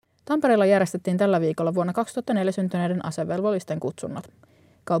Tampereella järjestettiin tällä viikolla vuonna 2004 syntyneiden asevelvollisten kutsunnat.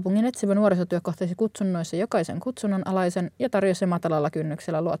 Kaupungin Etsivä nuorisotyö kohtasi kutsunnoissa jokaisen kutsunnon alaisen ja tarjosi matalalla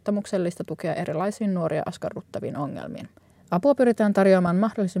kynnyksellä luottamuksellista tukea erilaisiin nuoria askarruttaviin ongelmiin. Apua pyritään tarjoamaan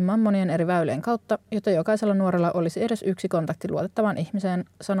mahdollisimman monien eri väylien kautta, jotta jokaisella nuorella olisi edes yksi kontakti luotettavaan ihmiseen,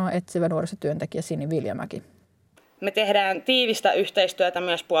 sanoo Etsivä nuorisotyöntekijä Sini Viljamäki. Me tehdään tiivistä yhteistyötä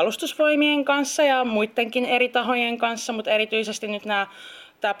myös puolustusvoimien kanssa ja muidenkin eri tahojen kanssa, mutta erityisesti nyt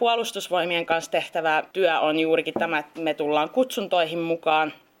tämä puolustusvoimien kanssa tehtävä työ on juurikin tämä, että me tullaan kutsuntoihin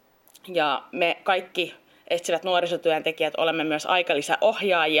mukaan ja me kaikki etsivät nuorisotyöntekijät olemme myös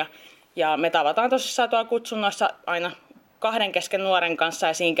aikalisäohjaajia ja me tavataan tosissaan tuolla kutsunnoissa aina kahden kesken nuoren kanssa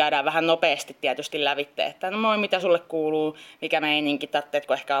ja siinä käydään vähän nopeasti tietysti lävitse, että no moi, mitä sulle kuuluu, mikä meininki,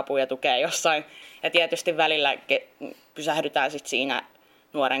 tarvitsetko ehkä apua ja tukea jossain. Ja tietysti välillä pysähdytään sitten siinä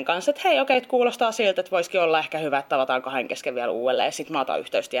nuoren kanssa, että hei okei, kuulostaa siltä, että voisikin olla ehkä hyvä, että tavataan kahden kesken vielä uudelleen ja sitten mä otan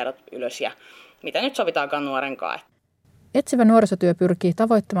yhteystiedot ylös ja mitä nyt sovitaankaan nuoren kanssa. Etsivä nuorisotyö pyrkii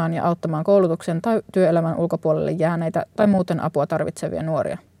tavoittamaan ja auttamaan koulutuksen tai työelämän ulkopuolelle jääneitä tai muuten apua tarvitsevia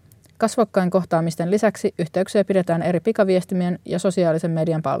nuoria. Kasvokkain kohtaamisten lisäksi yhteyksiä pidetään eri pikaviestimien ja sosiaalisen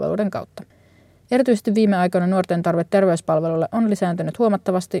median palveluiden kautta. Erityisesti viime aikoina nuorten tarve terveyspalveluille on lisääntynyt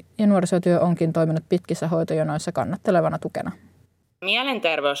huomattavasti ja nuorisotyö onkin toiminut pitkissä hoitojonoissa kannattelevana tukena.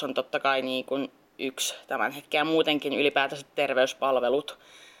 Mielenterveys on totta kai niin kuin yksi tämän hetken ja muutenkin ylipäätänsä terveyspalvelut,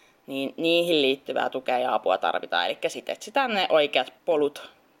 niin niihin liittyvää tukea ja apua tarvitaan. Eli sitten etsitään ne oikeat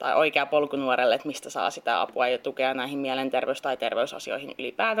polut tai oikea polku nuorelle, että mistä saa sitä apua ja tukea näihin mielenterveys- tai terveysasioihin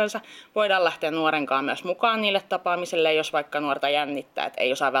ylipäätänsä. Voidaan lähteä nuorenkaan myös mukaan niille tapaamisille, jos vaikka nuorta jännittää, että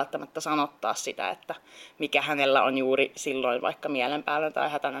ei osaa välttämättä sanottaa sitä, että mikä hänellä on juuri silloin vaikka mielen päällä tai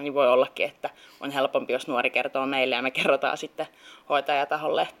hätänä, niin voi ollakin, että on helpompi, jos nuori kertoo meille ja me kerrotaan sitten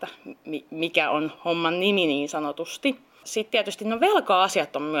hoitajataholle, että mikä on homman nimi niin sanotusti. Sitten tietysti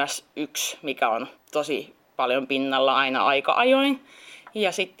velka-asiat on myös yksi, mikä on tosi paljon pinnalla aina aika ajoin.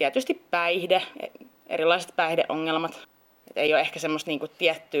 Ja sitten tietysti erilaiset päihdeongelmat. Et ei ole ehkä semmoista niinku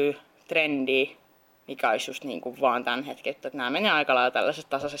tiettyä trendiä, mikä olisi just niinku vaan tämän hetken, että nämä menee aika lailla tällaisessa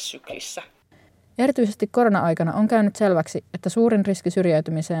tasaisessa syklissä. Erityisesti korona-aikana on käynyt selväksi, että suurin riski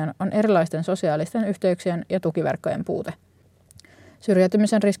syrjäytymiseen on erilaisten sosiaalisten yhteyksien ja tukiverkkojen puute.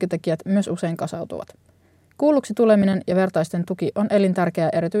 Syrjäytymisen riskitekijät myös usein kasautuvat. Kuulluksi tuleminen ja vertaisten tuki on elintärkeää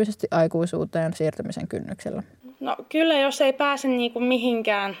erityisesti aikuisuuteen siirtymisen kynnyksellä. No kyllä, jos ei pääse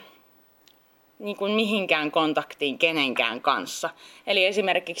mihinkään kontaktiin kenenkään kanssa. Eli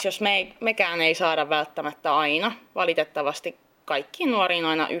esimerkiksi jos mekään ei saada välttämättä aina, valitettavasti kaikkiin nuoriin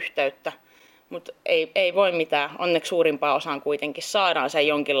aina yhteyttä, mutta ei voi mitään. Onneksi suurimpaan osaan kuitenkin saadaan se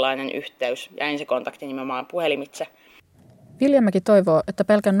jonkinlainen yhteys ja ensikontakti nimenomaan puhelimitse. Viljamäki toivoo, että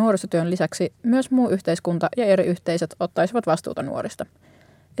pelkän nuorisotyön lisäksi myös muu yhteiskunta ja eri yhteisöt ottaisivat vastuuta nuorista.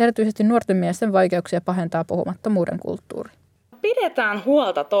 Erityisesti nuorten miesten vaikeuksia pahentaa puhumattomuuden kulttuuri. Pidetään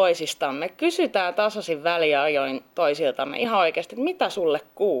huolta toisistamme, kysytään tasaisin väliajoin toisiltamme ihan oikeasti, että mitä sulle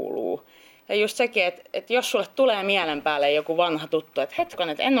kuuluu. Ja just sekin, että jos sulle tulee mielen päälle joku vanha tuttu, että hetkonen,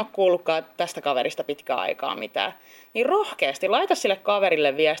 että en ole kuullutkaan tästä kaverista pitkään aikaa mitään, niin rohkeasti laita sille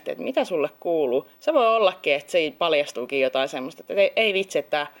kaverille viestiä, että mitä sulle kuuluu. Se voi ollakin, että se paljastuukin jotain semmoista, että ei vitsi, että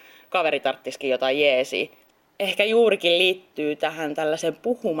tämä kaveri tarttisikin jotain jeesiä. Ehkä juurikin liittyy tähän tällaisen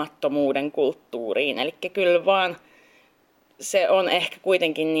puhumattomuuden kulttuuriin. Eli kyllä vaan se on ehkä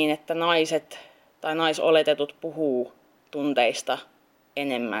kuitenkin niin, että naiset tai naisoletetut puhuu tunteista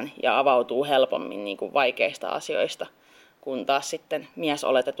enemmän ja avautuu helpommin niin kuin vaikeista asioista, kun taas sitten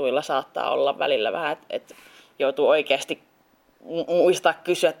miesoletetuilla saattaa olla välillä vähän, että joutuu oikeasti muistaa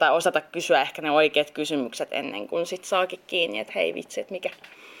kysyä tai osata kysyä ehkä ne oikeat kysymykset ennen kuin sit saakin kiinni, että hei vitsi, että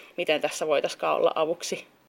miten tässä voitaisiin olla avuksi.